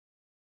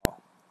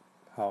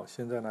好，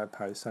现在来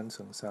排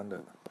3×3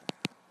的，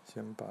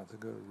先把这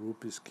个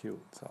Rubik's Cube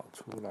找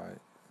出来，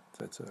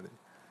在这里。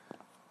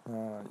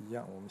那一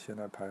样，我们先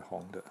来排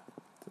红的，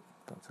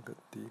把这个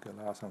第一个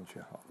拉上去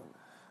好了。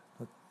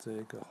那这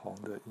一个红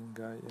的应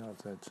该要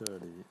在这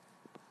里，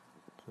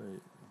所以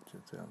就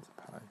这样子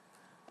排。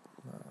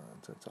那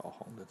再找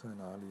红的在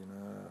哪里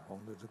呢？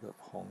红的这个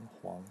红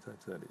黄在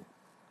这里，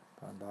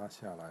把它拉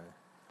下来。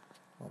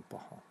不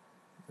好，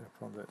要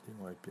放在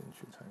另外一边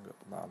去才能够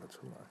拉得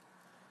出来。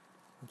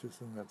那就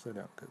剩下这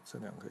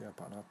两个要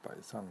把它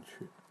摆上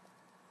去。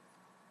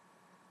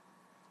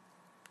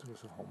这个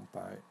是红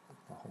白，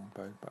把红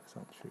白摆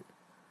上去。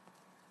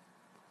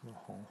那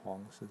红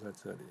黄是在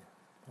这里，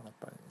把它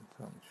摆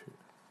上去。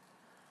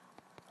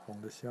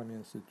红的下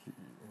面是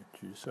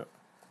橘色，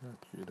那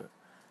橘的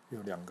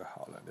有2个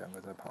好了，2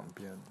个在旁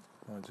边，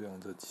那就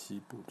用这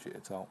7步绝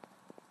招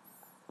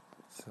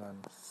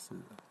：3、4、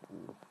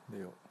5、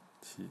6、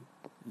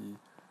7，1、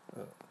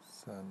2、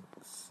3、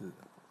4、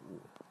5、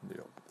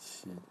6、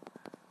7，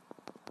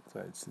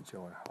再一次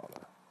就会好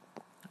了。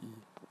1、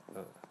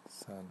2、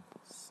3、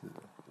4、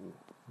5、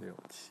6、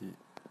7，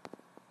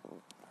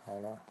好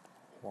了，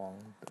黄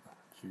的、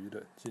橘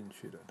的进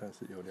去了，但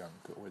是有2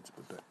个位置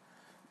不对，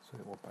所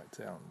以我摆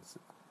这样子，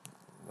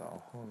然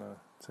后呢，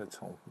再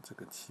重复这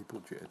个7步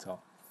绝招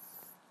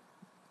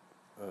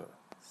：2、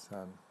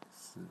3、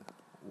4、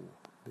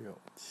5、6、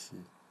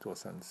7，做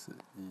3次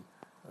，1、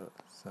2、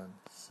3、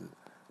4、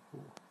5、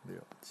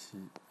6、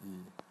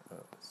7，1、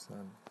2、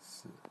3、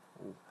4、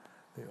5、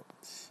6、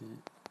7。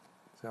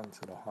这样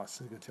子的话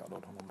，4个角都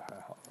统统排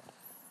好了。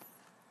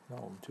那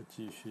我们就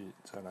继续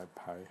再来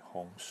排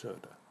红色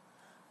的。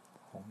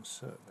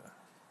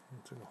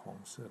这个红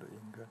色的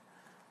应该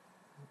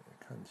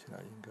看起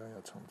来应该要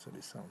从这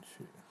里上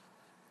去。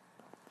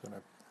再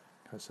来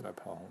开始来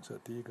排红色。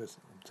第一个是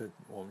在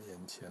我们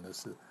眼前的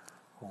是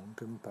红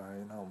跟白，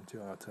那我们就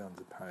要这样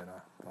子排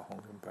啦，把红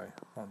跟白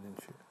放进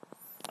去。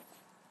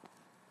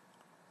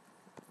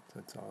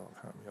再找找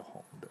看有没有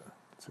红的。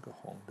这个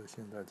红的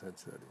现在在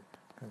这里，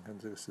看看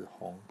这个是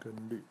红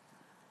跟绿，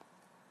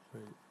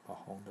所以把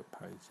红的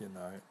排进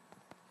来。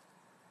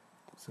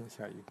剩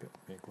下一个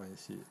没关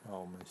系，那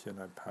我们先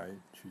来排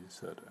橘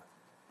色的。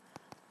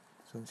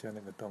剩下那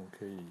个洞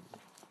可以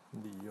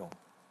利用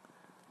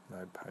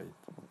来排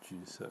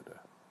橘色的。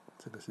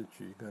这个是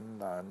橘跟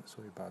蓝，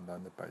所以把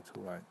蓝的摆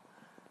出来。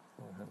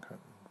我们看看，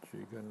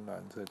橘跟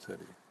蓝在这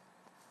里。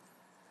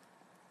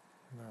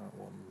那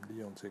我们利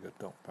用这个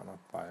洞把它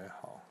摆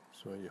好，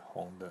所以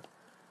红的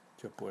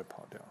就不会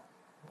跑掉。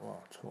哇，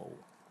错误！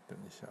等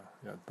一下，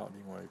要到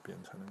另外一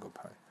边才能够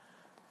排，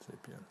这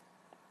边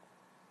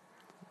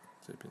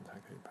才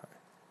可以排。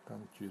当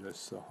橘的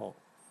时候，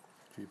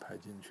橘排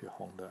进去，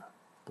红的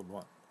不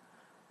乱。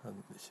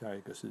下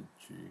一个是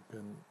橘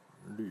跟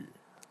绿，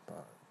把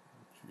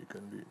橘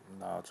跟绿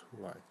拉出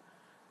来，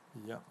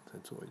一样再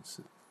做一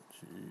次，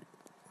橘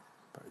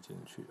摆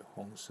进去，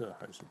红色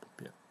还是不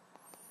变。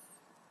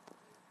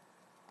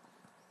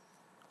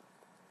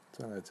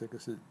再来这个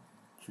是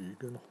橘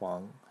跟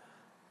黄，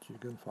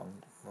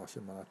我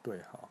先把它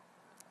对好，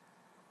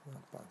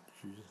把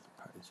橘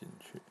排进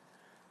去。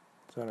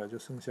再来就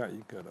剩下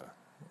一个了，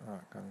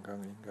刚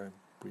刚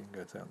不应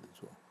该这样子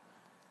做，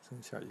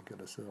剩下一个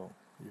的时候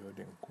有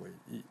点诡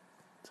异，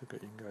这个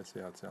应该是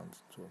要这样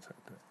子做才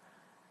对。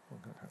我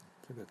看看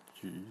这个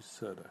橘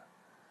色的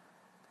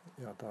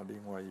要到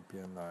另外一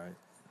边来，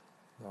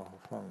然后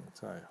放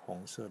在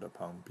红色的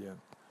旁边。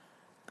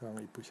刚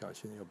刚一不小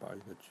心又把一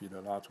个橘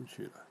的拉出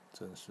去了，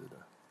真是的。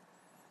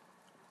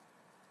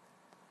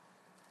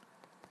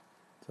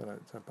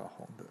再把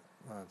红的，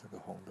这个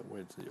红的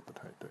位置也不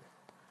太对。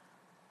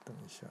等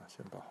一下，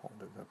先把红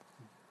的再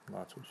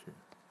拉出去。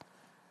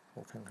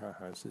我看看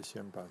还是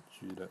先把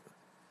橘的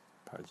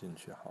排进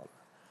去好了。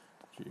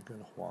橘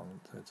跟黄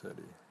在这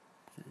里，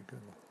橘跟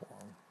黄。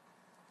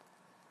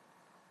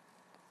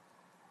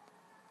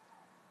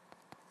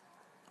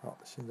好，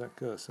现在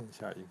各剩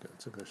下一个，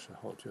这个时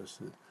候就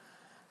是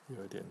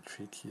有一点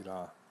tricky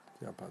啦，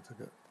要把这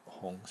个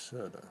红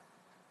色的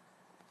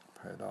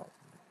排到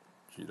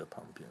橘的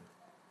旁边。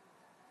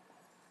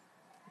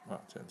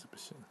这样子不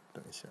行，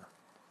等一下，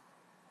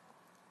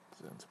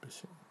这样子不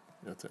行，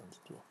要这样子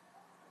做。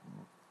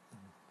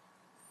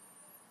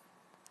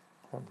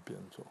换边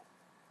做。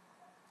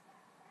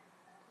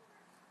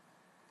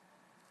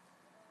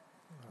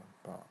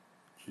把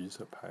橘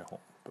色排红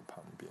的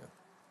旁边，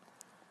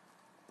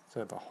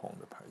再把红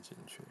的排进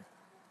去，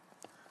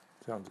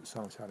这样子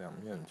上下2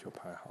面就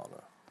排好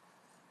了。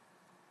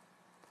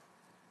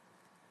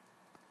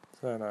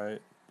再来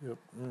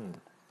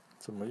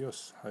怎么又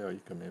还有一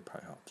个没排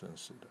好？真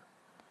是的，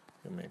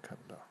有没有看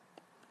到？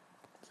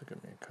这个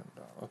没看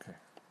到 ，OK，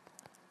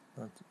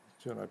 那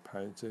就来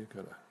排这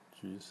个了，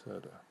橘色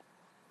的，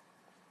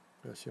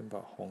要先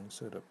把红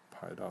色的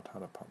排到它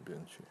的旁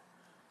边去，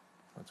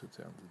那就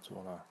这样子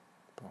做啦，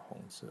把红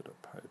色的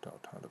排到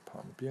它的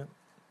旁边，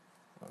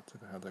这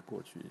个还要再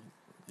过去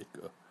一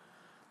格，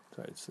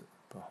再一次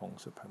把红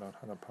色排到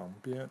它的旁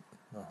边，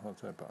然后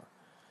再把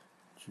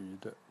橘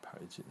的排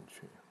进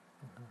去。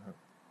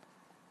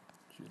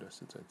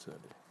是在这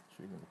里，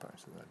橘跟白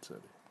是在这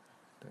里。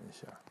等一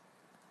下，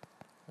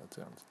要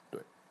这样子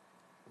对，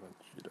把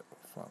橘的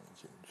放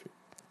进去。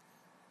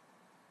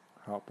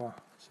好吧，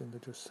现在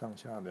就上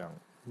下两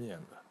面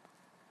了，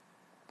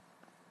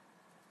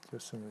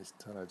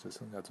再来就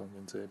剩下中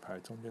间这一排，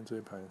中间这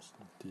一排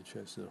的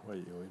确是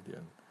会有一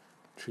点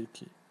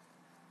tricky。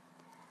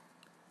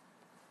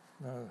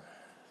那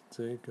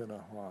这一个的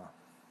话，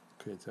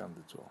可以这样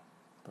子做，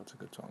把这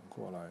个转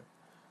过来，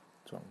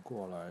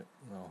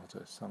然后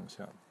再上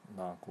下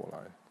拉过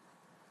来，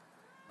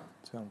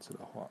这样子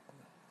的话，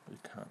一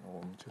看我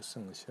们就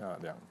剩下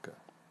两个。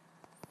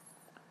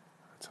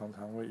常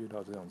常会遇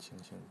到这种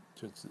情形，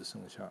就只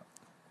剩下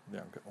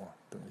两个。哇，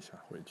等一下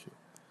回去，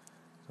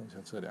剩下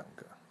这两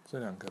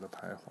个的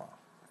排华，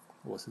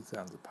我是这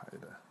样子排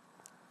的，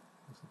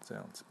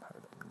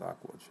拉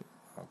过去，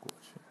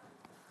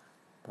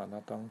把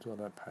它当做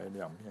在排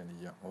两面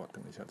一样。哦，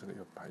等一下这个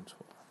又排错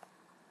了。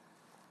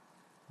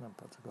那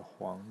把这个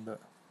黄的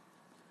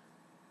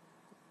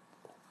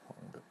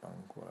搬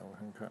过来，我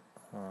看看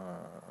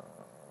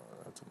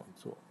要怎么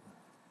做。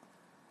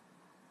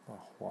把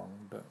黄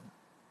的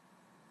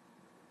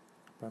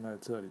搬在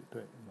这里，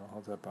对，然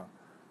后再把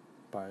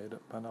白的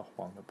搬到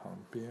黄的旁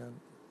边，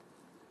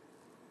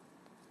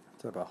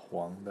再把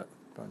黄的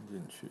搬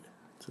进去，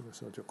这个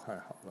时候就快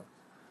好了。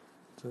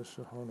这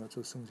时候呢，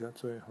就剩下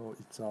最后一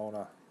招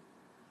了。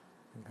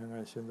你看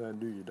看现在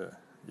绿的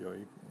有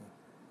一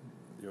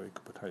个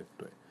不太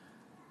对，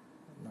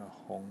那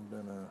红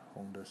的呢？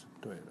红的是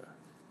对的，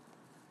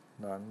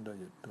蓝的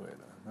也对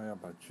了，那要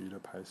把橘的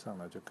排上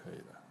来就可以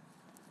了。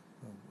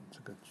这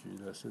个橘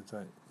的是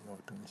在，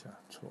等一下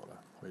错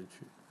了，回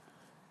去。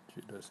橘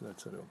的是在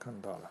这里，我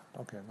看到了。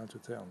OK， 那就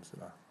这样子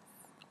了。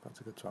把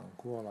这个转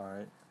过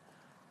来，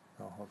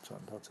然后转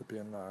到这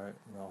边来，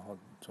然后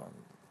转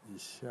一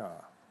下，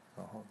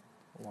然后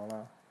完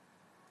了，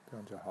这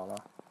样就好了。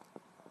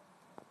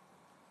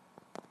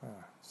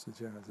时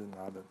间还是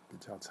拿的比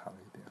较长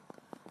一点。